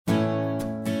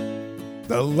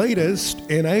the latest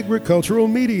in agricultural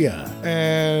media,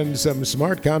 and some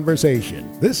smart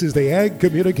conversation. This is the Ag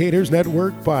Communicators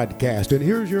Network podcast, and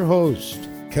here's your host,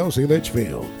 Kelsey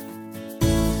Litchfield.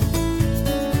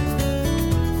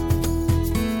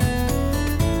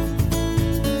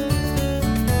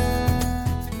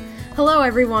 Hello,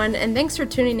 everyone, and thanks for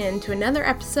tuning in to another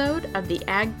episode of the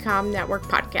AgCom Network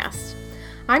podcast.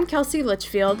 I'm Kelsey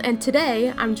Litchfield, and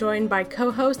today I'm joined by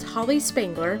co-host Holly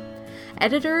Spangler,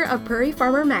 editor of Prairie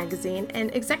Farmer Magazine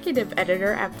and executive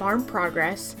editor at Farm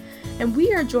Progress, and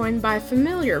we are joined by a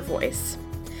familiar voice,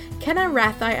 Kenna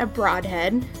Rathai of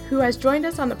Broadhead, who has joined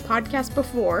us on the podcast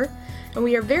before, and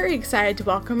we are very excited to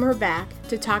welcome her back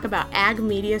to talk about Ag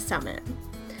Media Summit.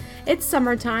 It's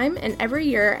summertime, and every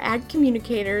year ag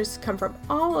communicators come from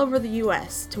all over the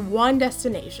U.S. to one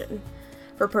destination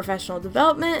for professional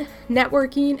development,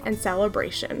 networking, and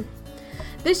celebration.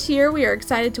 This year, we are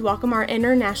excited to welcome our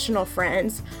international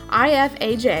friends,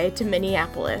 IFAJ, to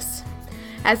Minneapolis.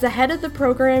 As the head of the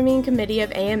programming committee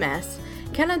of AMS,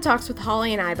 Kenna talks with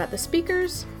Holly and I about the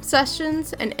speakers,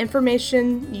 sessions, and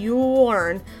information you will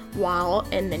learn while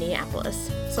in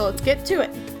Minneapolis. So let's get to it.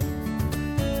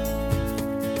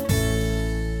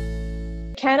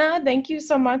 Kenna, thank you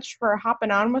so much for hopping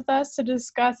on with us to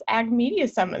discuss Ag Media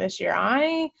Summit this year.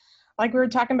 Like we were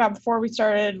talking about before we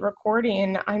started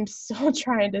recording, I'm still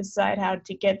trying to decide how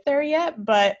to get there yet,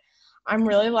 but I'm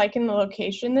really liking the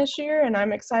location this year, and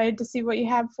I'm excited to see what you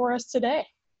have for us today.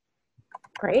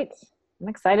 Great. I'm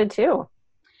excited too.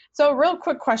 So real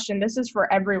quick question. This is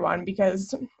for everyone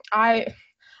because I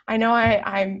know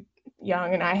I'm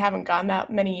young and I haven't gone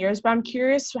that many years, but I'm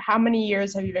curious, how many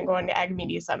years have you been going to Ag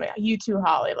Media Summit? You too,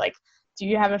 Holly. Like, do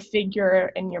you have a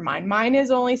figure in your mind? Mine is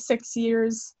only 6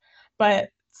 years, but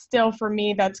still for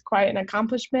me, that's quite an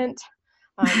accomplishment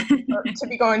to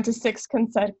be going to 6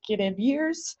 consecutive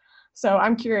years. So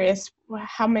I'm curious,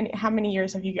 how many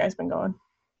years have you guys been going?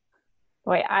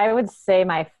 Boy, I would say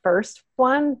my first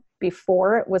one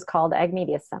before it was called Ag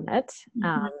Media Summit.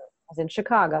 Was in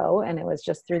Chicago, and it was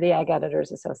just through the Ag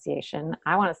Editors Association.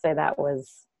 I want to say that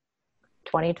was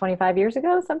 25 years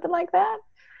ago, something like that.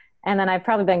 And then I've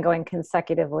probably been going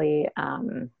consecutively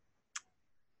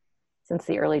since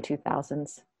the early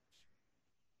 2000s.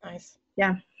 Nice.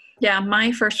 Yeah,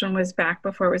 my first one was back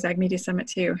before it was Ag Media Summit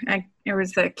too. It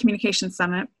was the Communication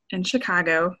Summit in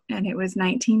Chicago, and it was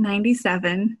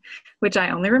 1997, which I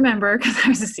only remember because I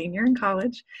was a senior in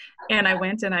college, and I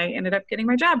went and I ended up getting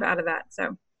my job out of that.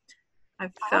 So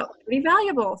I've felt pretty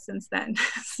valuable since then.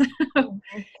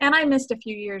 And I missed a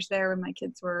few years there when my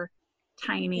kids were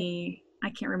tiny.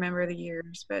 I can't remember the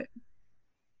years, but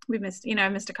I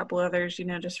missed a couple others,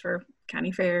 just for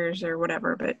county fairs or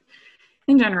whatever. But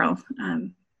in general,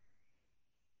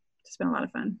 it's been a lot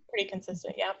of fun. Pretty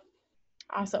consistent, yeah.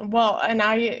 Awesome. Well, and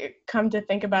I come to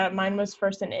think about it, mine was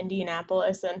first in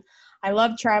Indianapolis, and I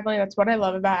love traveling. That's what I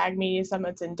love about Ag Media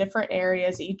Summits in different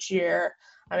areas each year.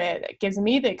 I mean, it gives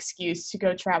me the excuse to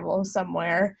go travel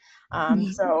somewhere.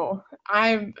 So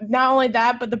I'm not only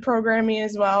that, but the programming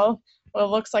as well. Well,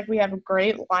 it looks like we have a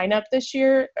great lineup this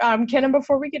year. Kenna,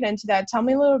 before we get into that, tell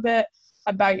me a little bit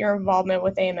about your involvement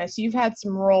with AMS. You've had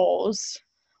some roles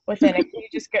within it. Can you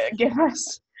just give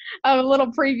us a little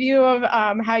preview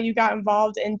of how you got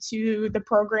involved into the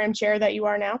program chair that you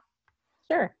are now?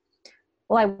 Sure.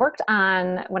 Well,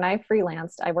 when I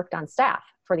freelanced, I worked on staff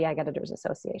for the Ag Editors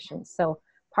Association. So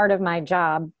part of my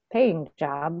paying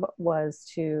job, was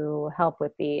to help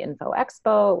with the Info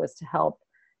Expo. It was to help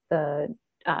the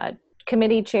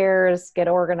committee chairs get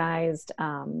organized.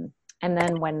 And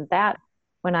then when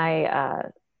I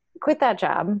quit that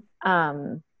job,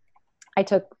 I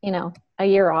took, a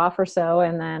year off or so,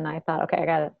 and then I thought, okay,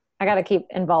 I gotta keep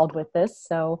involved with this.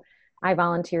 So I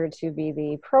volunteered to be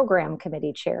the program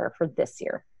committee chair for this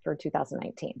year, for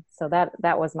 2019. So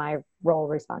that was my role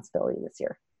responsibility this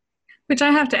year. Which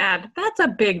I have to add, that's a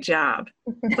big job.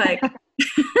 Like,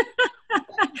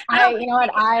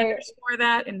 I for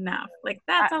that enough. Like,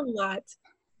 that's a lot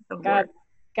of work.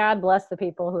 God bless the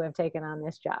people who have taken on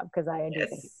this job, because I do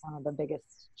think it's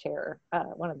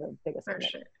one of the biggest For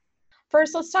sure.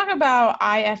 First, let's talk about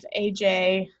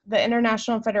IFAJ, the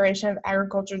International Federation of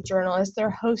Agriculture Journalists. They're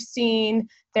hosting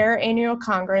their annual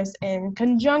Congress in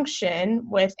conjunction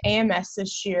with AMS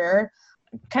this year.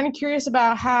 Kind of curious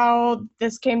about how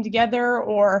this came together,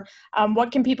 or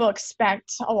what can people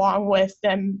expect along with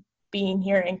them being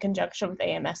here in conjunction with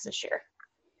AMS this year?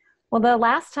 Well, the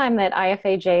last time that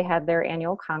IFAJ had their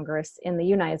annual Congress in the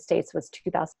United States was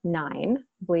 2009,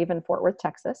 I believe in Fort Worth,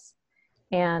 Texas.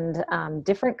 And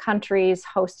different countries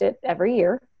host it every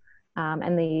year.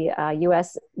 And the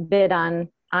U.S. bid on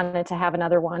it to have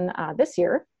another one this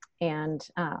year. And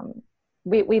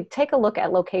we take a look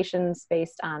at locations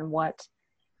based on what,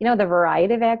 the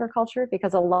variety of agriculture,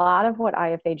 because a lot of what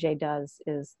IFAJ does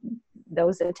is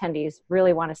those attendees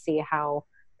really want to see how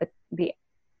the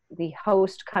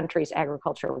host country's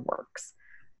agriculture works.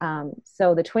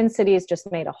 So the Twin Cities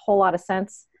just made a whole lot of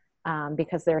sense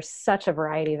because there's such a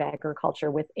variety of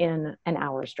agriculture within an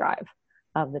hour's drive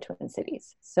of the Twin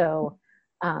Cities. So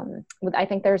I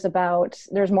think there's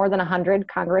more than 100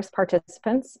 Congress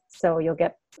participants. So you'll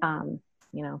get,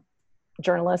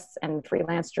 journalists and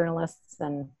freelance journalists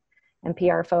and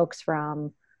PR folks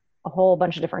from a whole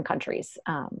bunch of different countries.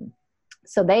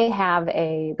 So they have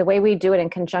the way we do it in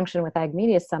conjunction with Ag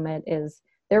Media Summit is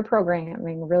their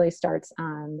programming really starts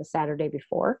on the Saturday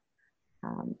before.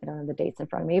 I don't have the dates in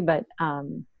front of me, but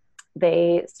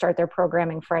they start their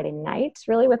programming Friday night,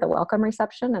 really with a welcome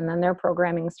reception. And then their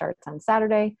programming starts on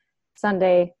Saturday,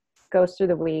 Sunday, goes through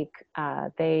the week.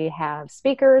 They have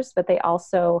speakers, but they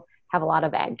also have a lot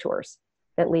of ag tours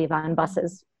that leave on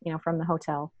buses, from the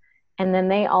hotel. And then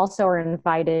they also are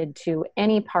invited to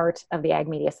any part of the Ag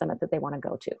Media Summit that they want to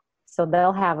go to. So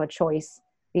they'll have a choice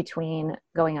between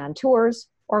going on tours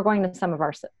or going to some of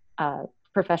our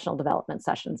professional development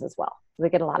sessions as well. They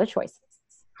get a lot of choices.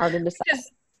 Hard to decide.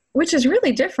 Which is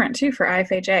really different too for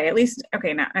IFAJ. At least,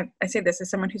 okay, now I say this as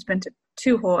someone who's been to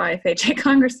 2 whole IFAJ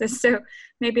congresses, so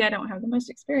maybe I don't have the most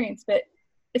experience, but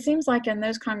it seems like in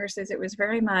those congresses, it was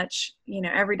very much,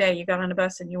 every day you got on a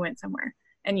bus and you went somewhere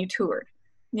and you toured,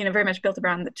 very much built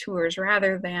around the tours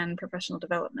rather than professional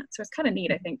development. So it's kind of neat,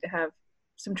 I think, to have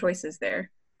some choices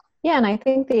there. Yeah, and I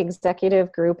think the executive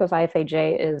group of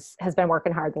IFAJ has been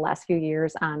working hard the last few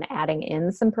years on adding in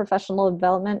some professional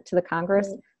development to the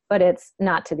Congress, but it's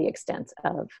not to the extent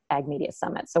of Ag Media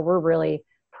Summit. So we're really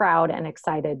proud and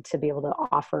excited to be able to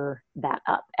offer that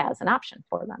up as an option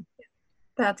for them.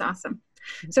 That's awesome.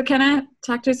 So Kenna,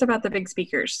 talk to us about the big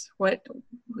speakers. What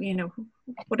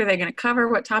are they going to cover?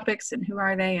 What topics and who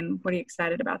are they? And what are you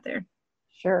excited about there?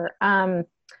 Sure.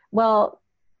 Well,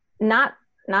 not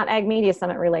Ag Media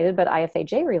Summit related, but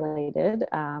IFAJ related.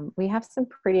 We have some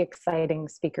pretty exciting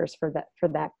speakers for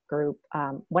that group.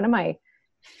 One of my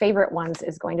favorite ones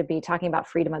is going to be talking about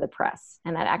freedom of the press.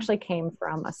 And that actually came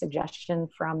from a suggestion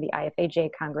from the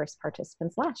IFAJ Congress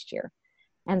participants last year.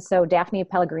 And so Daphne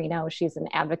Pellegrino, she's an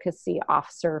advocacy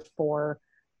officer for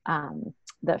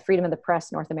the Freedom of the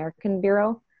Press North American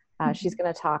Bureau. She's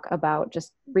going to talk about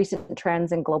just recent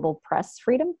trends in global press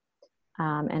freedom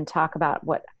and talk about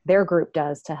what their group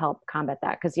does to help combat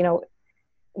that. Because,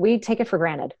 we take it for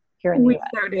granted here in the U.S.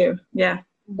 We so do, yeah.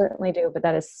 Certainly do, but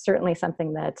that is certainly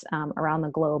something that around the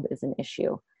globe is an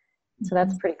issue. So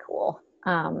that's pretty cool.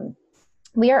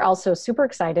 We are also super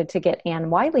excited to get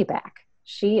Ann Wiley back.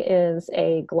 She is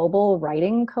a global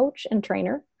writing coach and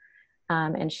trainer,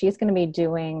 and she's going to be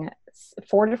doing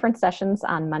 4 different sessions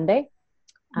on Monday.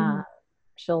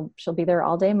 She'll be there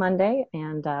all day Monday,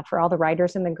 and for all the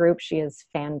writers in the group, she is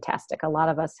fantastic. A lot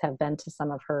of us have been to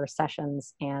some of her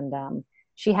sessions, and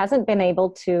she hasn't been able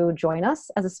to join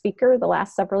us as a speaker the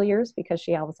last several years because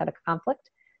she always had a conflict,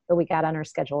 but we got on her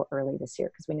schedule early this year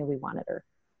because we knew we wanted her.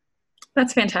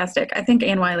 That's fantastic. I think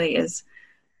Ann Wiley is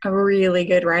a really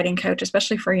good writing coach,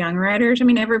 especially for young writers. I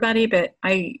mean, everybody, but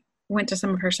I went to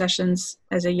some of her sessions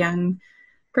as a young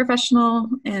professional,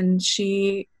 and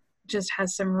she just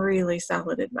has some really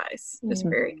solid advice. Just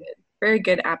very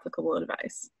good applicable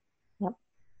advice. Yep.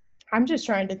 I'm just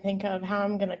trying to think of how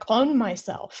I'm going to clone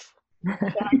myself.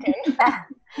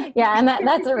 Yeah, and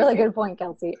that's a really good point,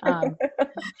 Kelsey.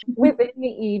 Within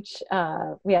each,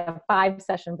 we have 5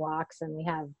 session blocks, and we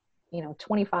have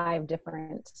 25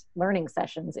 different learning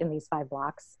sessions in these 5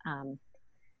 blocks.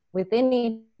 Within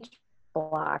each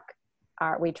block,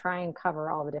 we try and cover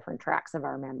all the different tracks of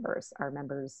our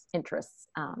members' interests.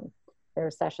 There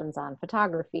are sessions on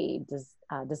photography,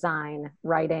 design,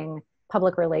 writing,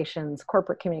 public relations,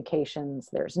 corporate communications.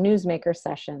 There's newsmaker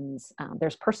sessions.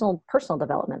 There's personal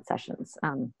development sessions.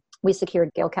 We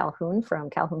secured Gail Calhoun from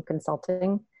Calhoun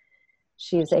Consulting.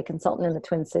 She's a consultant in the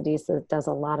Twin Cities that does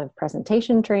a lot of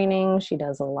presentation training. She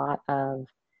does a lot of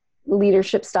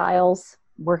leadership styles,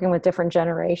 working with different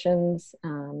generations.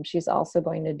 She's also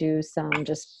going to do some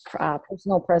just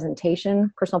personal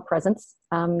presence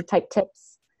type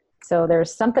tips. So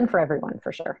there's something for everyone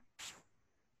for sure.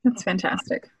 That's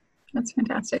fantastic.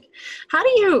 How do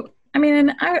you,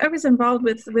 and I was involved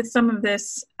with some of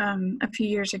this a few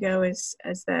years ago as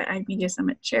the Ag Media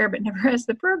Summit chair, but never as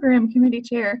the program committee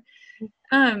chair.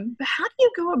 But how do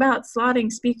you go about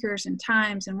slotting speakers and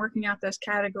times and working out those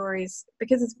categories?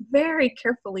 Because it's very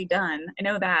carefully done. I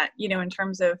know that, in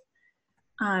terms of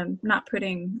not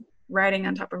putting writing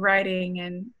on top of writing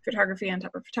and photography on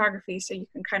top of photography. So you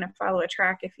can kind of follow a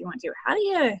track if you want to. How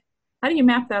do you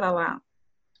map that all out?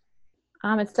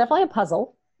 It's definitely a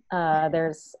puzzle.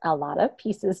 There's a lot of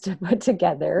pieces to put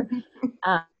together.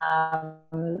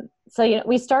 So,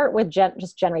 we start with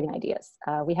just generating ideas.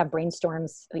 We have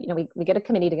brainstorms. We get a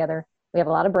committee together. We have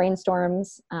a lot of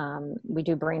brainstorms. We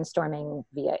do brainstorming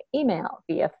via email,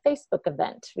 via Facebook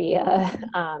event, via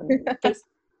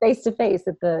face-to-face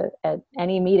at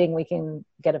any meeting. We can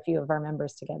get a few of our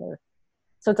members together.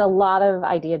 So it's a lot of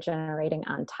idea generating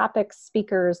on topics,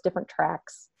 speakers, different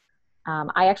tracks.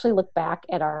 I actually look back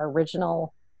at our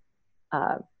original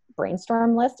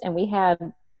brainstorm list, and we had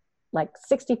like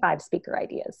 65 speaker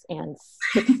ideas and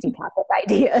 60 topic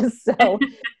ideas. So,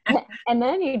 and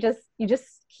then you just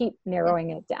keep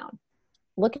narrowing it down,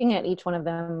 looking at each one of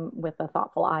them with a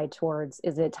thoughtful eye towards,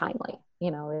 is it timely?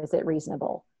 Is it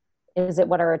reasonable? Is it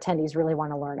what our attendees really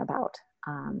want to learn about?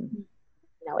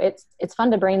 It's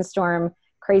fun to brainstorm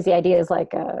crazy ideas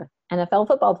like a NFL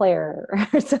football player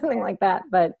or something like that.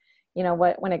 But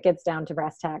when it gets down to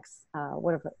brass tacks,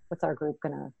 what's our group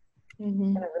gonna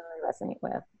really resonate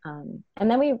with?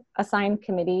 And then we assign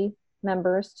committee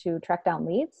members to track down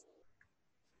leads.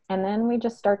 And then we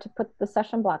just start to put the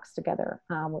session blocks together.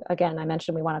 Again, I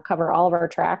mentioned we want to cover all of our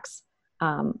tracks,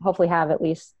 hopefully have at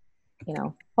least,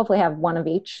 hopefully have one of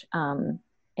each in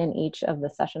each of the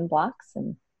session blocks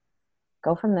and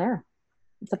go from there.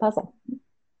 It's a puzzle.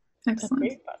 Excellent.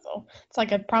 It's a big puzzle. It's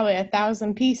like probably a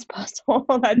 1,000-piece puzzle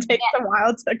that takes a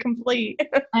while to complete.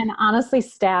 And honestly,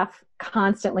 staff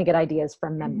constantly get ideas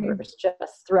from members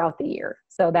just throughout the year.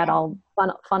 So that all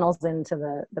funnels into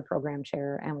the program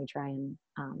chair, and we try and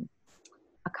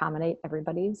accommodate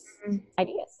everybody's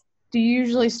ideas. Do you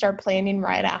usually start planning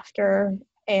right after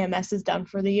AMS is done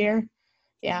for the year?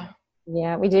 Yeah,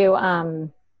 we do.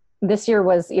 This year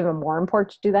was even more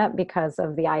important to do that because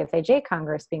of the IFAJ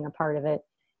Congress being a part of it.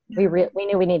 We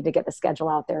knew we needed to get the schedule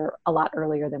out there a lot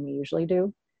earlier than we usually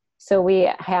do. So we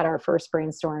had our first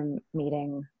brainstorm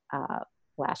meeting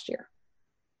last year.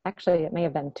 Actually, it may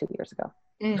have been 2 years ago,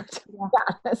 to be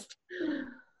honest.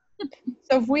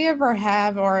 So if we ever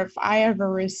have, or if I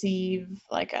ever receive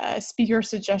like a speaker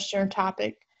suggestion or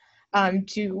topic,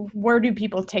 where do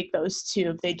people take those to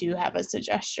if they do have a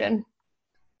suggestion?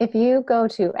 If you go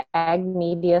to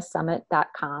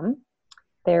agmediasummit.com,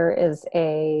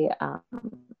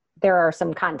 there are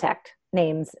some contact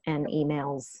names and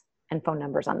emails and phone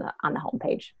numbers on the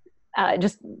homepage.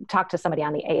 Just talk to somebody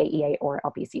on the AAEA or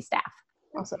LPC staff.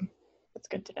 Awesome. That's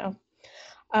good to know.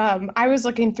 I was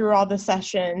looking through all the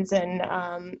sessions, and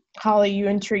Holly, you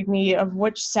intrigued me of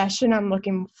which session I'm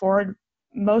looking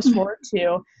most forward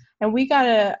to. And we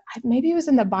got maybe it was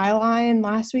in the byline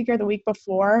last week or the week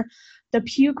before, the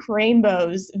Puke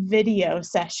Rainbows video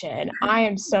session. I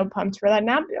am so pumped for that,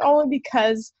 not only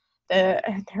because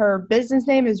her business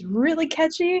name is really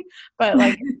catchy, but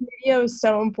like video is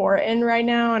so important right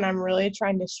now, and I'm really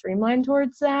trying to streamline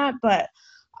towards that. But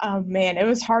oh man, it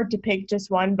was hard to pick just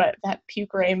one, but that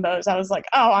Puke Rainbows, I was like,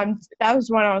 that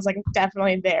was one I was like,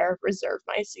 definitely there, reserve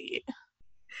my seat.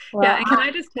 Well, yeah, and can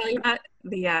I just tell you that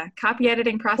the copy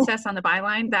editing process on the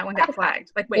byline, that one got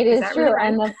flagged. Like, wait, it is that true. really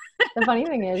right? And the funny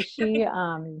thing is,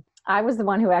 I was the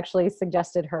one who actually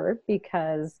suggested her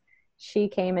because she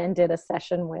came and did a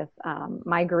session with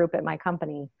my group at my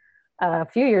company a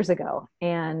few years ago,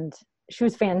 and she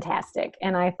was fantastic.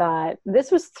 And I thought, this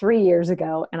was 3 years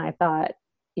ago, and I thought,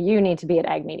 you need to be at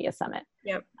Ag Media Summit.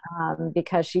 Yep.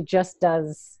 Because she just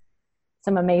does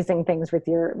some amazing things with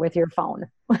your phone,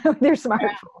 with your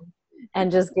smartphone,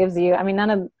 and just gives you,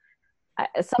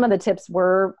 some of the tips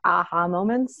were aha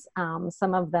moments.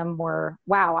 Some of them were,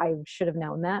 wow, I should have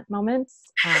known that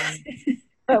moments.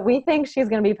 But we think she's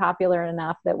going to be popular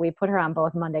enough that we put her on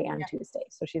both Monday and Tuesday.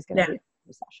 So she's going to be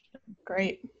a session.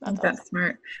 Great. That's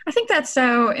smart. I think that's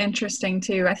so interesting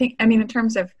too. In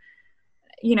terms of,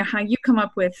 how you come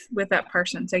up with that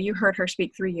person. So you heard her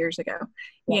speak 3 years ago,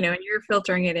 and you're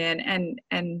filtering it in, and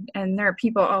there are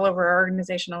people all over our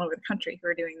organization, all over the country who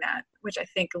are doing that, which I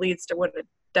think leads to what a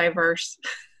diverse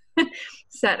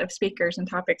set of speakers and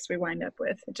topics we wind up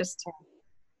with. It just,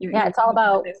 it's all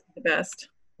about the best.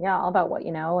 Yeah, all about what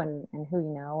you know and who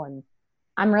you know. And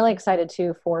I'm really excited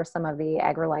too for some of the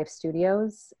AgriLife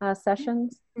Studios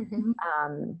sessions. Mm-hmm.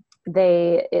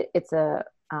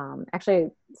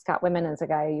 Actually, Scott Wiman is a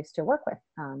guy I used to work with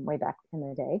way back in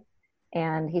the day.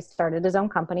 And he started his own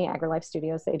company, AgriLife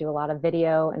Studios. They do a lot of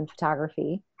video and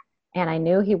photography. And I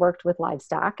knew he worked with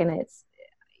livestock, and it's,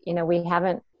 we have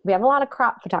a lot of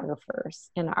crop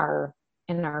photographers in our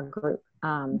group.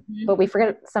 But we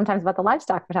forget sometimes about the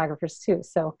livestock photographers too.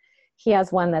 So he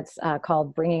has one that's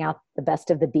called Bringing Out the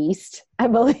Best of the Beast, I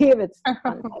believe. It's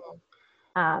fun.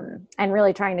 And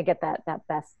really trying to get that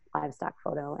best livestock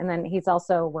photo. And then he's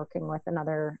also working with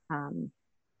another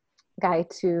guy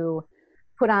to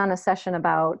put on a session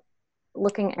about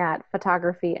looking at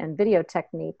photography and video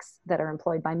techniques that are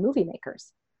employed by movie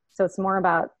makers. So it's more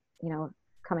about,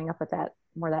 coming up with that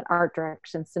art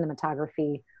direction,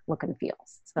 cinematography look and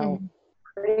feels. So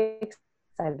pretty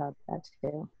excited about that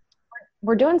too.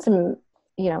 We're doing some,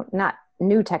 not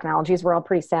new technologies. We're all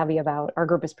pretty savvy about, our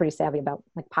group is pretty savvy about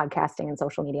like podcasting and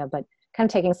social media, but kind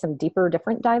of taking some deeper,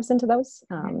 different dives into those.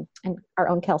 And our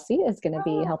own Kelsey is going to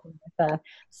be helping with a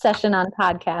session on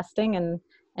podcasting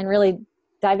and really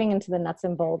diving into the nuts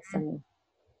and bolts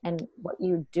and what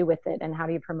you do with it and how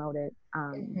do you promote it.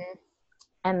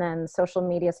 And then social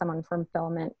media, someone from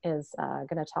Filament is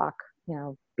going to talk,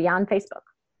 beyond Facebook.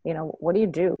 What do you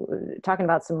do? Talking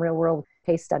about some real world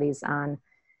case studies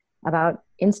about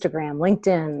Instagram,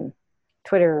 LinkedIn,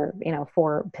 Twitter,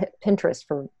 for Pinterest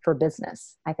for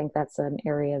business. I think that's an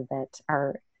area that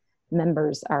our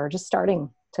members are just starting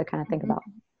to kind of think about.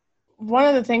 One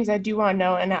of the things I do want to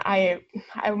know, and I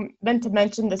meant to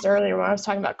mention this earlier when I was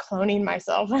talking about cloning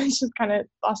myself, I just kind of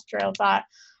lost trail of thought.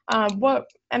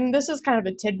 And this is kind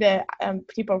of a tidbit,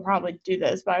 people probably do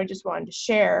this, but I just wanted to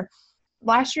share.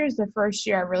 Last year is the first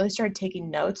year I really started taking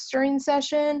notes during the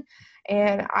session,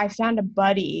 and I found a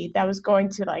buddy that was going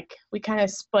to we kind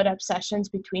of split up sessions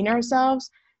between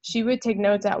ourselves. She would take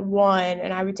notes at one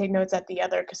and I would take notes at the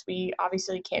other, because we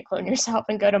obviously can't clone yourself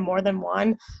and go to more than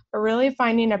one, but really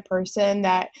finding a person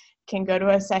that can go to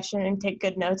a session and take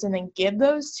good notes and then give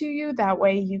those to you. That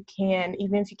way you can,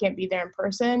 even if you can't be there in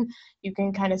person, you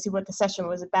can kind of see what the session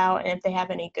was about and if they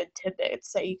have any good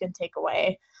tidbits that you can take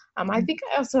away. I think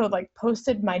I also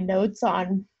posted my notes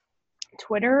on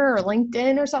Twitter or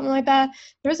LinkedIn or something like that.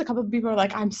 There's a couple of people who are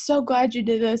like, I'm so glad you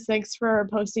did this. Thanks for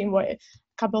posting a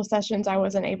couple of sessions I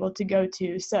wasn't able to go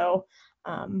to. So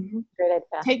Great idea.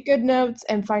 Take good notes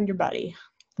and find your buddy.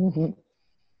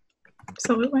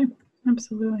 Absolutely.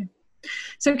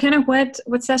 So Kenna,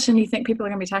 what session do you think people are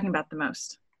going to be talking about the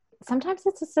most? Sometimes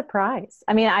it's a surprise.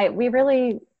 I mean,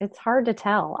 it's hard to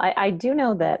tell. I do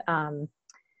know that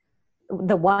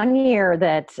the one year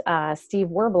that Steve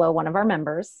Werblow, one of our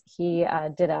members, he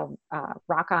did a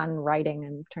rock on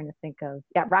writing.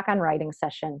 Rock on writing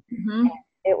session.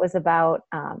 It was about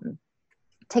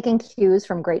taking cues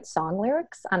from great song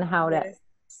lyrics on how to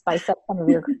spice up some of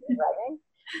your writing.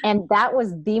 And that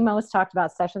was the most talked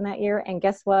about session that year. And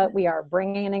guess what? We are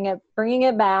bringing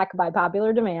it back by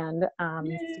popular demand.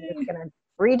 Steve's going to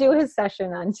redo his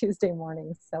session on Tuesday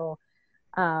mornings. So,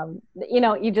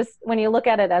 you just, when you look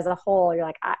at it as a whole, you're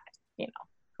like,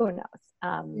 who knows?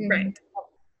 Right.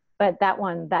 But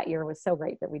that year was so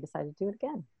great that we decided to do it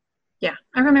again. Yeah.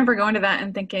 I remember going to that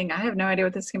and thinking, I have no idea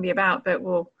what this can be about, but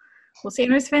we'll see.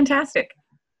 It was fantastic.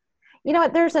 You know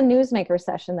what? There's a newsmaker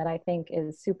session that I think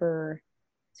is super,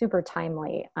 super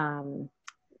timely,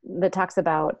 that talks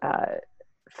about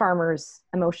farmers'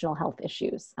 emotional health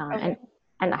issues. And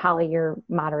Holly, you're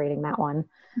moderating that one.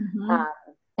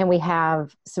 And we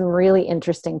have some really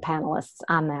interesting panelists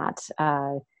on that.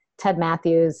 Ted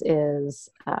Matthews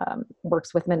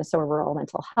works with Minnesota Rural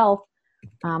Mental Health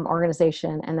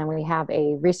Organization. And then we have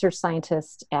a research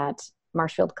scientist at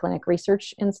Marshfield Clinic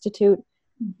Research Institute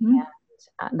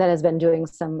that has been doing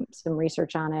some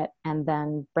research on it. And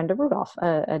then Brenda Rudolph,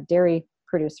 a dairy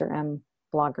producer and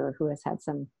blogger who has had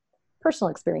some personal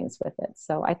experience with it.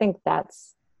 So I think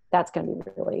that's going to be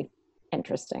really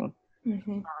interesting.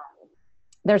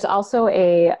 There's also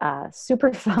a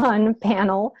super fun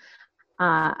panel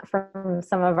from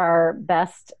some of our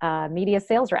best media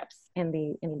sales reps in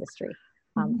the industry.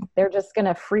 They're just going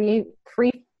to free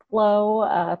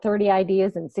flow 30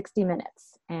 ideas in 60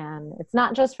 minutes. And it's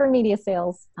not just for media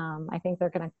sales. I think they're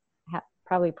going to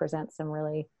probably present some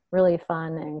really, really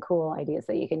fun and cool ideas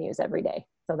that you can use every day.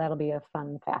 So that'll be a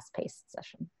fun, fast-paced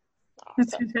session.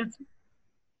 That's fantastic.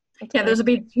 Yeah, those will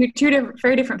be two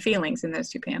very different feelings in those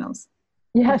two panels.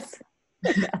 Yes.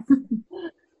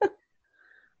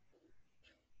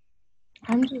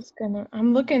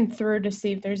 I'm looking through to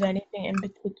see if there's anything in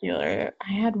particular.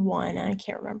 I had one, and I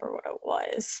can't remember what it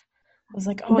was. I was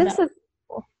like, oh,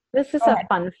 this is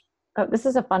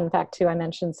a fun fact too. I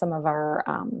mentioned some of our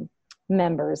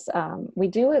members. We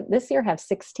do this year have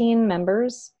 16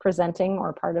 members presenting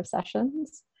or part of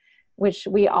sessions, which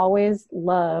we always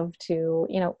love to,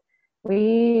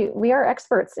 we are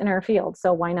experts in our field,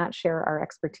 so why not share our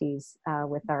expertise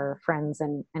with our friends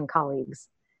and colleagues?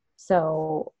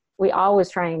 So we always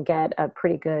try and get a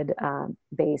pretty good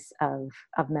base of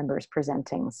members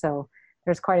presenting. So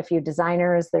there's quite a few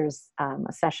designers. There's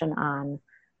a session on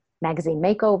magazine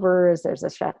makeovers. There's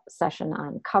a session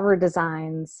on cover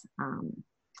designs,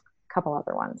 a couple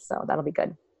other ones. So that'll be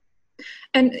good.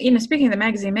 And, speaking of the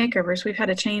magazine makeovers, we've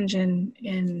had a change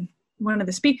in one of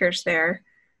the speakers there.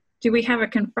 Do we have a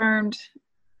confirmed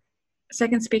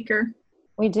second speaker?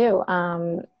 We do.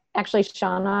 Actually,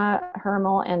 Shauna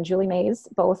Hermel and Julie Mays,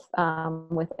 both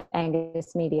with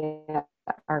Angus Media,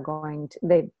 are going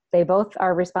to, they both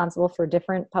are responsible for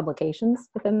different publications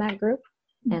within that group,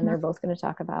 and they're both going to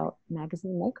talk about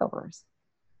magazine makeovers.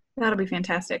 That'll be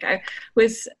fantastic. I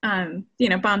was,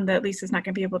 bummed that Lisa's not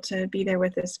going to be able to be there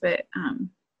with us, but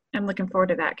I'm looking forward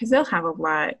to that because they'll have a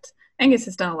lot. Angus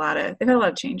has done they've had a lot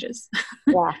of changes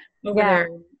over there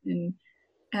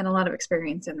and a lot of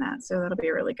experience in that. So that'll be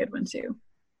a really good one too.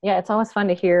 Yeah, it's always fun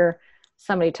to hear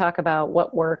somebody talk about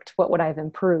what worked, what would I've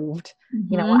improved.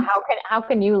 How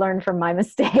can you learn from my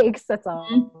mistakes? That's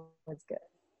always good.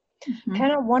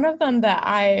 Kind of one of them that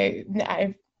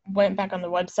I went back on the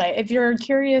website. If you're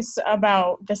curious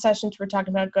about the sessions we're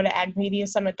talking about, go to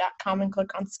agmediasummit.com and click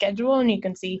on schedule, and you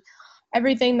can see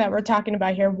everything that we're talking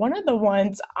about here. One of the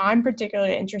ones I'm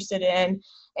particularly interested in,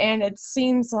 and it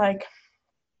seems like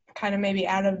kind of maybe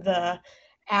out of the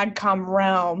AgCom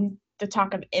realm, the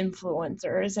talk of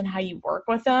influencers and how you work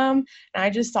with them. And I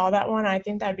just saw that one. I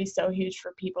think that'd be so huge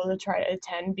for people to try to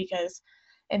attend, because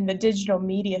in the digital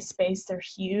media space, they're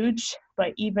huge.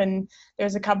 But even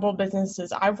there's a couple of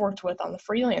businesses I've worked with on the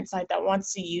freelance side that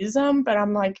wants to use them, but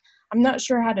I'm like, I'm not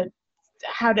sure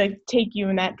how to take you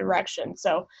in that direction.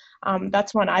 So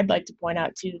that's one I'd like to point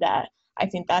out too, that I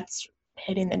think that's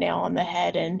hitting the nail on the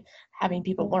head and having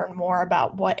people learn more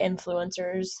about what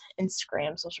influencers,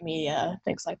 Instagram, social media,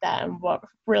 things like that, and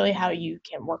how you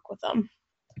can work with them.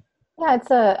 Yeah,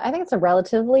 I think it's a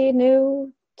relatively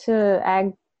new to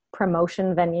ag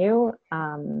promotion venue,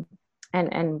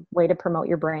 and way to promote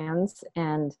your brands.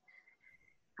 And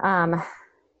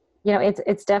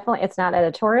it's definitely, it's not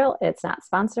editorial, it's not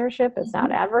sponsorship, it's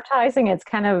not advertising, it's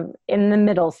kind of in the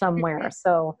middle somewhere.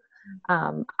 So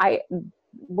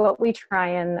what we try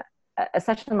and a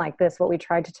session like this, what we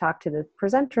tried to talk to the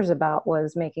presenters about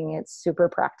was making it super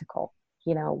practical.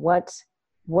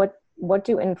 What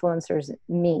do influencers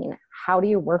mean? How do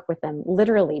you work with them?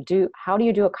 Literally, how do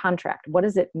you do a contract? What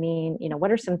does it mean?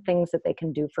 What are some things that they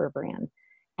can do for a brand?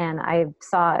 And I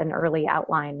saw an early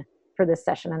outline for this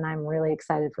session, and I'm really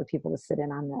excited for people to sit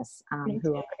in on this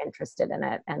who are interested in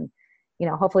it. And,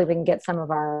 hopefully we can get some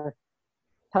of our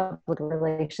public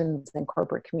relations and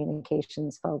corporate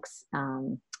communications folks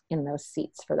in those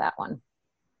seats for that one.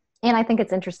 And I think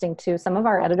it's interesting too, some of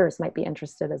our editors might be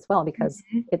interested as well, because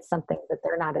it's something that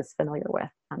they're not as familiar with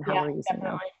on how we're using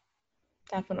them.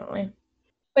 Definitely.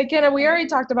 But Kenna, we already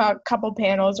talked about a couple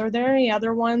panels. Are there any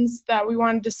other ones that we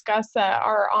want to discuss that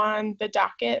are on the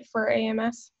docket for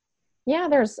AMS? Yeah,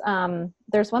 there's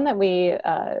one that we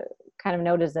kind of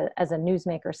note as a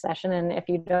newsmaker session. And if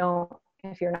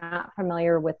you're not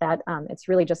familiar with that, it's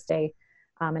really just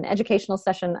an educational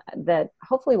session that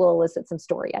hopefully will elicit some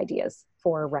story ideas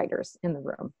for writers in the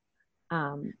room.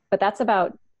 But that's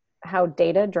about how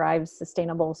data drives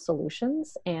sustainable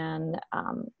solutions. And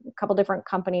a couple different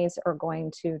companies are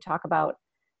going to talk about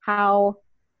how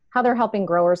they're helping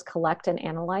growers collect and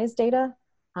analyze data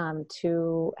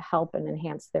to help and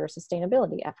enhance their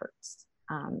sustainability efforts.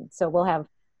 So we'll have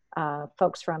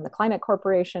folks from the Climate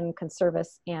Corporation,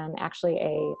 Conservice, and actually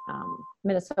a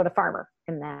Minnesota farmer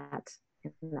in that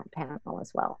panel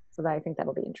as well. So I think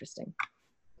that'll be interesting.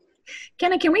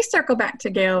 Kenna, can we circle back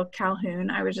to Gail Calhoun?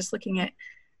 I was just looking at,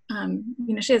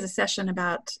 she has a session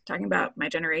about talking about my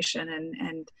generation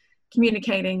and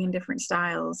communicating in different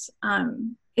styles.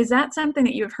 Is that something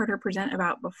that you've heard her present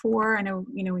about before? I know,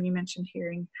 when you mentioned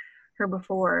hearing her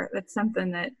before, that's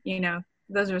something that,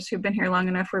 those of us who've been here long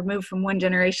enough, we've moved from one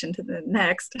generation to the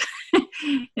next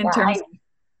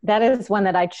that is one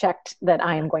that I checked that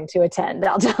I am going to attend.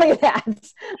 I'll tell you that.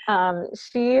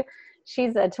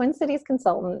 She's a Twin Cities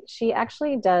consultant. She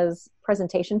actually does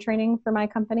presentation training for my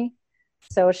company.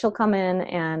 So she'll come in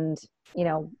and,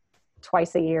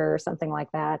 twice a year or something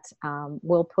like that.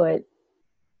 We'll put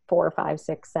 4, 5,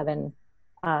 6, 7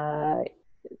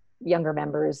 younger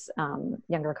members,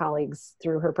 younger colleagues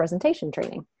through her presentation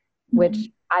training, which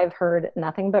I've heard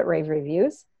nothing but rave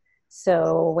reviews.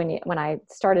 So when I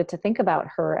started to think about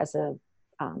her as a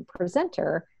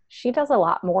presenter, she does a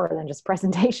lot more than just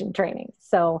presentation training.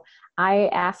 So I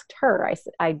asked her,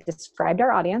 I described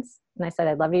our audience, and I said,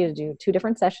 I'd love you to do 2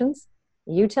 different sessions.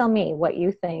 You tell me what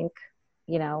you think,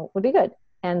 would be good.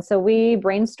 And so we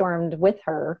brainstormed with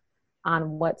her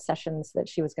on what sessions that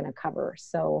she was going to cover.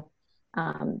 So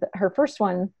her first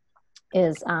one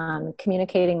is on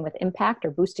communicating with impact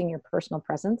or boosting your personal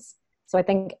presence. So I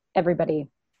think everybody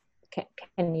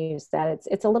can use that.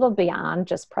 It's a little beyond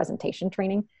just presentation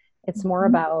training. It's more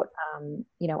about,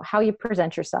 how you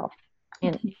present yourself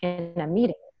in a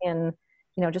meeting, in,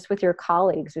 just with your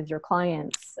colleagues, with your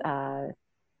clients,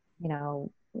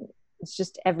 it's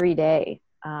just every day.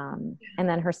 And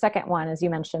then her second one, as you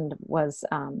mentioned, was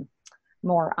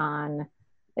more on,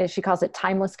 she calls it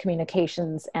timeless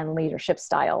communications and leadership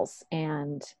styles.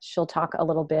 And she'll talk a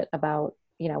little bit about,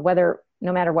 whether,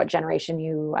 no matter what generation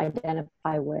you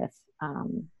identify with,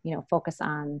 focus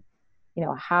on,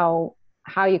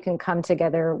 how you can come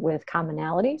together with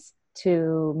commonalities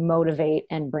to motivate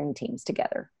and bring teams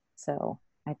together. So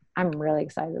I'm really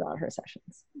excited about her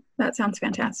sessions. That sounds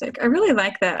fantastic. I really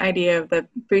like that idea of the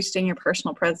boosting your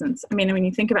personal presence. I mean, when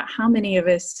you think about how many of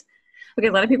us, a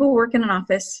lot of people work in an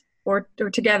office or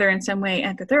together in some way,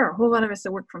 and that there are a whole lot of us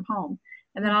that work from home.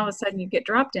 And then all of a sudden you get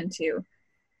dropped into,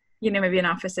 maybe an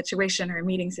office situation or a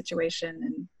meeting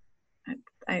situation. And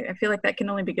I feel like that can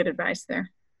only be good advice there.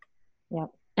 Yeah.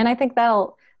 And I think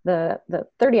the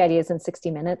 30 ideas in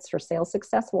 60 minutes for sales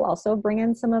success will also bring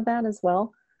in some of that as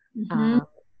well.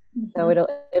 So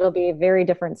it'll be very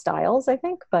different styles, I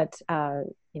think, but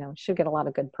should get a lot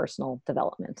of good personal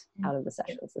development out of the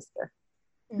sessions this year.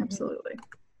 Absolutely.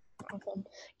 Awesome.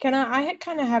 Kenna, I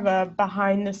kind of have a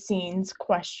behind the scenes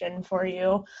question for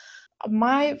you.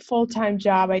 My full-time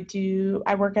job,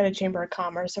 I work at a chamber of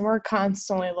commerce, and we're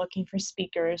constantly looking for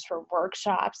speakers for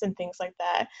workshops and things like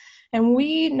that. And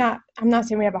I'm not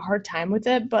saying we have a hard time with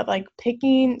it, but like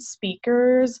picking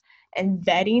speakers and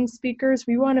vetting speakers,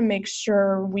 we want to make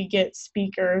sure we get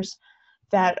speakers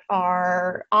that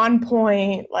are on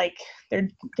point, like they're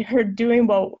doing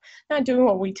not doing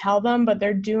what we tell them, but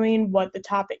they're doing what the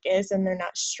topic is, and they're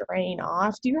not straying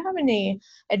off. Do you have any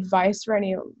advice for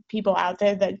any people out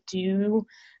there that do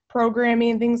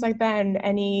programming and things like that, and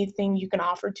anything you can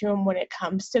offer to them when it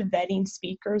comes to vetting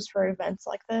speakers for events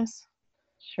like this?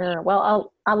 Sure.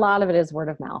 Well, a lot of it is word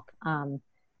of mouth.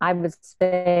 I would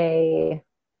say,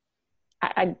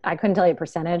 I couldn't tell you a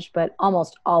percentage, but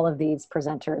almost all of these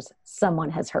presenters, someone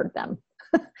has heard them.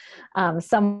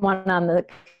 Someone on the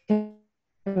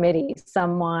committee,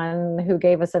 someone who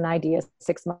gave us an idea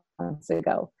 6 months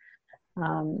ago,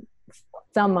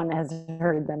 someone has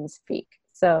heard them speak.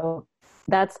 So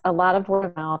that's a lot of word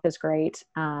of mouth is great.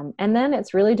 And then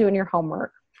it's really doing your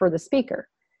homework for the speaker.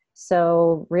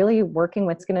 So really working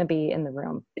what's going to be in the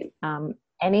room,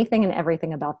 anything and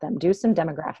everything about them. Do some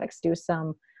demographics, do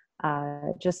some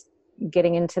just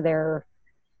getting into their,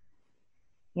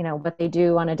 what they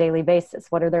do on a daily basis.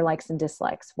 What are their likes and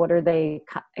dislikes? What are they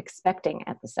expecting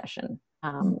at the session?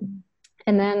 And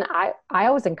then I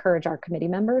always encourage our committee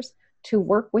members to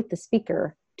work with the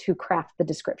speaker to craft the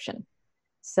description.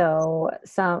 So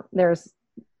there's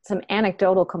some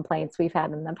anecdotal complaints we've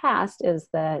had in the past is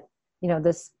that,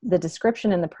 the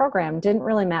description in the program didn't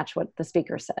really match what the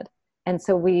speaker said. And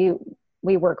so we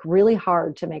work really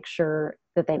hard to make sure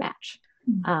that they match.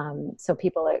 So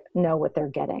people know what they're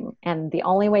getting. And the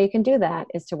only way you can do that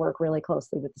is to work really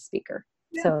closely with the speaker.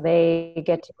 Yeah. So they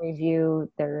get to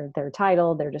review their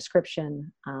title, their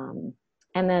description. And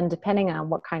then depending on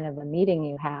what kind of a meeting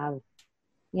you have,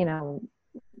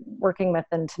 working with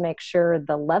them to make sure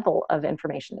the level of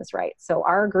information is right. So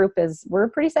our group we're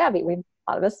pretty savvy.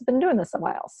 A lot of us have been doing this a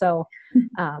while. So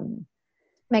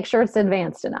make sure it's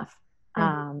advanced enough.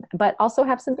 But also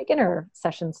have some beginner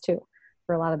sessions too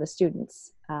for a lot of the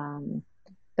students.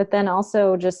 But then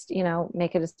also just,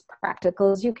 make it as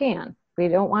practical as you can. We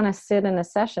don't want to sit in a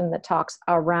session that talks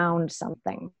around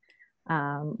something.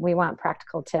 We want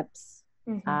practical tips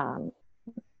and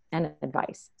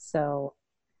advice. So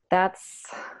that's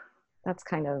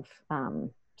kind of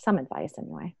some advice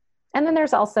anyway. And then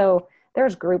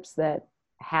there's groups that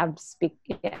have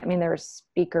there's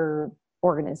speaker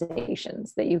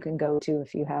organizations that you can go to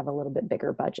if you have a little bit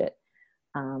bigger budget.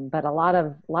 But a lot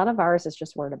of ours is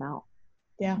just word of mouth.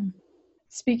 Yeah.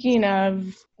 Speaking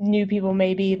of new people,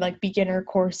 maybe like beginner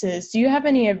courses, do you have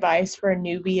any advice for a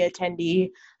newbie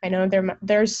attendee? I know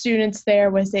there's students there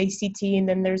with ACT, and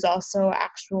then there's also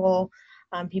actual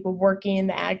people working in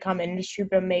the AgCom industry,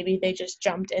 but maybe they just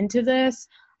jumped into this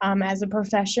as a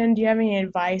profession. Do you have any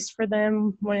advice for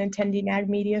them when attending Ag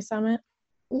Media Summit?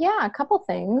 Yeah, a couple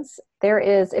things.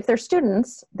 If they're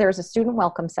students, there's a student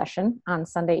welcome session on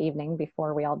Sunday evening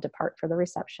before we all depart for the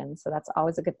reception. So that's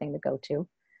always a good thing to go to.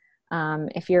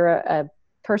 If you're a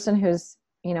person who's,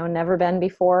 never been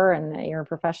before and you're a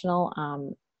professional,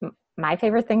 my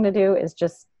favorite thing to do is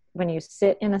just when you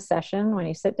sit in a session, when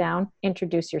you sit down,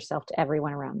 introduce yourself to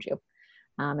everyone around you.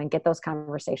 and get those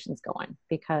conversations going,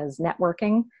 because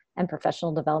networking and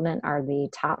professional development are the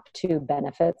top two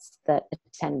benefits that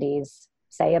attendees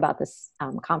say about this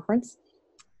conference.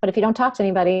 But if you don't talk to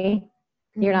anybody,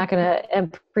 you're not going to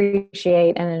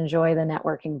appreciate and enjoy the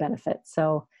networking benefits.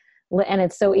 So, and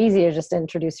it's so easy to just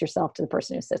introduce yourself to the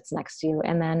person who sits next to you.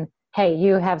 And then, hey,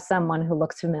 you have someone who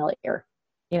looks familiar,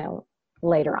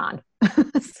 later on.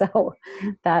 So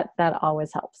that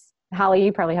always helps. Holly,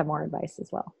 you probably have more advice as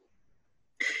well.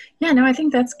 Yeah, no, I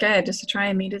think that's good, just to try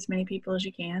and meet as many people as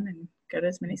you can and go to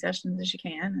as many sessions as you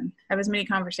can and have as many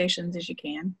conversations as you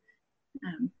can.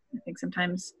 I think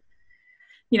sometimes,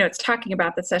 it's talking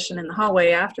about the session in the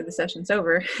hallway after the session's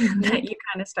over that you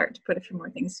kind of start to put a few more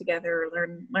things together or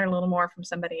learn a little more from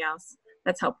somebody else.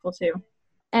 That's helpful too.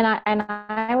 And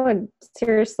I would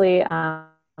seriously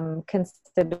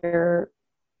consider,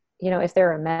 if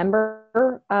they're a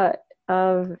member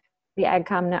of the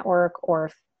AgCom network, or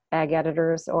if ag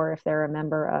editors, or if they're a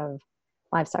member of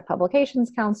Livestock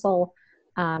Publications Council,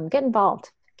 get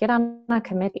involved, get on a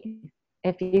committee.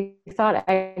 If you thought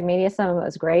Ag Media Summit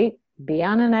was great, be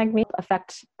on an Ag Media,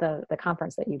 affect the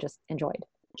conference that you just enjoyed.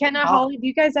 Kenna, Holly, do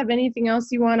you guys have anything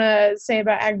else you want to say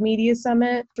about Ag Media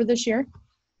Summit for this year?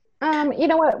 You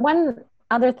know what? One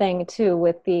other thing too,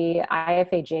 with the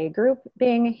IFAJ group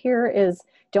being here, is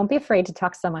don't be afraid to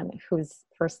talk to someone whose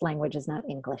first language is not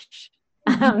English.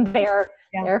 They're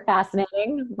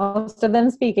fascinating. Most of them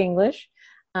speak English.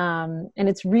 And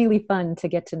it's really fun to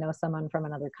get to know someone from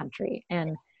another country.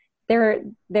 And they're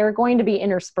going to be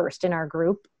interspersed in our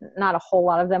group. Not a whole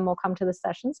lot of them will come to the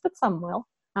sessions, but some will.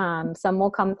 Some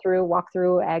will come through, walk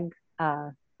through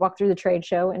the trade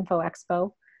show, Info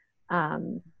Expo.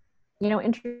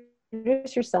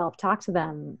 Introduce yourself, talk to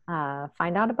them,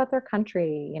 find out about their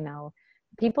country.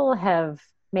 People have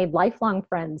made lifelong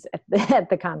friends at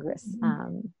the Congress.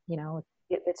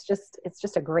 It's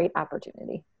just a great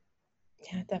opportunity.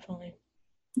 Yeah, definitely.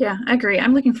 Yeah, I agree.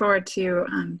 I'm looking forward to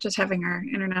just having our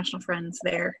international friends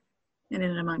there and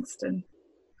in amongst, and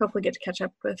hopefully get to catch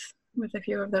up with a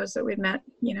few of those that we've met,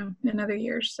 in other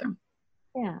years. So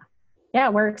yeah,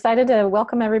 we're excited to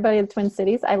welcome everybody to the Twin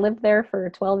Cities. I lived there for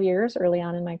 12 years early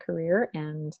on in my career,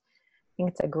 and I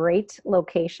think it's a great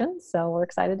location. So we're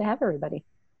excited to have everybody.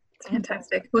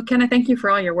 Fantastic. Well, Kenna, thank you for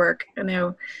all your work. I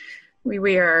know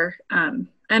we are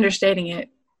understating it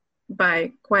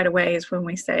by quite a ways when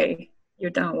we say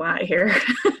you've done a lot here.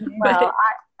 Well,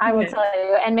 I will tell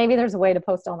you, and maybe there's a way to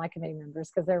post all my committee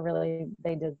members, because they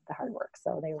did the hard work.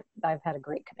 So I've had a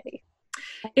great committee.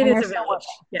 It is a village.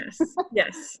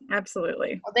 Yes,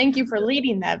 absolutely. Well, thank you for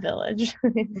leading that village.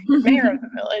 Mayor of the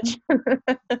village.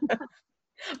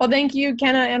 Well, thank you,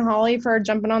 Kenna and Holly, for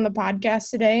jumping on the podcast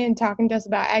today and talking to us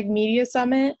about Ag Media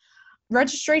Summit.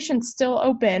 Registration's still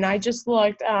open. I just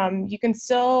looked. You can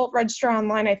still register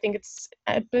online. I think it's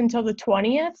up until the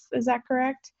 20th. Is that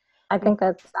correct? I think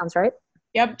that sounds right.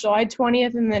 Yep, July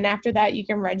 20th. And then after that, you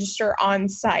can register on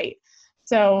site.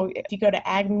 So if you go to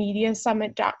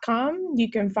agmediasummit.com, you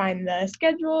can find the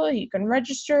schedule, you can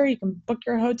register, you can book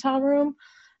your hotel room,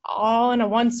 all in a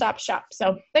one-stop shop.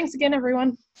 So thanks again,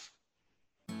 everyone.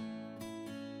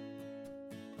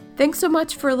 Thanks so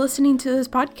much for listening to this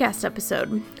podcast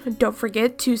episode. Don't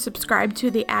forget to subscribe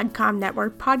to the AgCom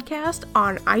Network podcast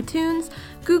on iTunes,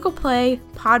 Google Play,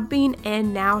 Podbean,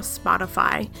 and now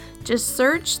Spotify. Just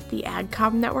search the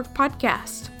AgCom Network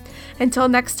podcast. Until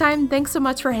next time, thanks so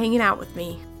much for hanging out with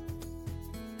me.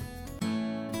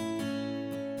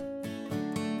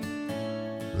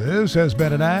 This has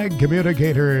been an Ag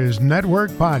Communicators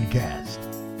Network podcast.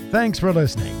 Thanks for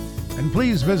listening, and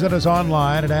please visit us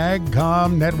online at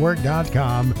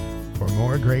agcomnetwork.com for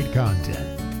more great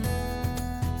content.